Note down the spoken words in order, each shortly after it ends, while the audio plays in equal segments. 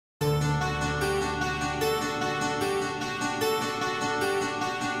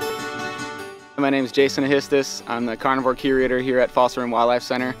My name is Jason Ahistis. I'm the carnivore curator here at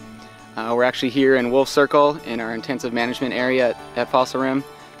FossilRimWildlifeCenter. We're actually here in Wolf Circle in our intensive management area at FossilRim.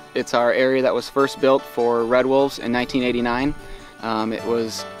 It's our area that was first built for red wolves in 1989. It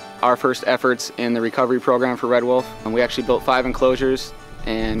was our first efforts in the recovery program for red wolf. And we actually built 5 enclosures,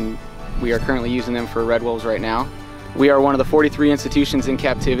 and we are currently using them for red wolves right now. We are one of the 43 institutions in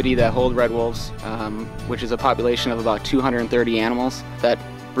captivity that hold red wolves, which is a population of about 230 animals. That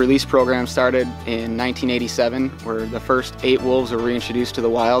release program started in 1987, where the first 8 wolves were reintroduced to the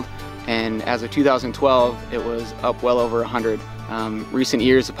wild, and as of 2012 it was up well over 100. Recent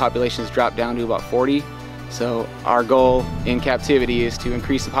years the population has dropped down to about 40, so our goal in captivity is to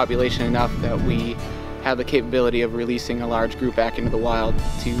increase the population enough that we have the capability of releasing a large group back into the wild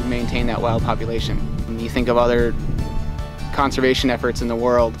to maintain that wild population. You think of other conservation efforts in the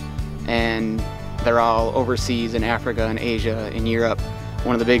world, and they're all overseas in Africa and Asia and Europe.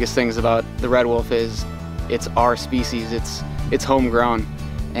 One of the biggest things about the red wolf is it's our species, it's homegrown,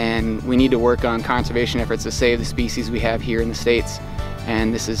 and we need to work on conservation efforts to save the species we have here in the States.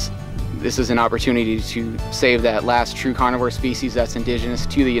 And this is an opportunity to save that last true carnivore species that's indigenous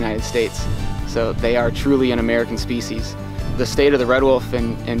to the United States. So they are truly an American species. The state of the red wolf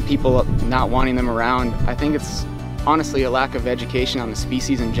and people not wanting them around, I think it's honestly a lack of education on the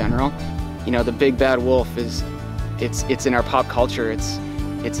species in general. You know, the big bad wolf it's in our pop culture,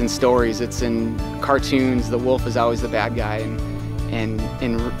 it's in stories, it's in cartoons. The wolf is always the bad guy, and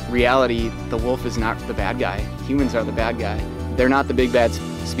in reality the wolf is not the bad guy. Humans are the bad guy. They're not the big bad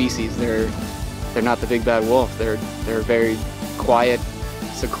species. They're not the big bad wolf. They're a very quiet,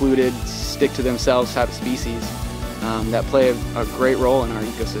 secluded, stick to themselves type of species that play a great role in our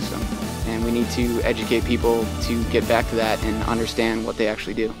ecosystem, and we need to educate people to get back to that and understand what they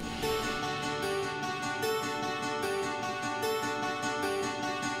actually do.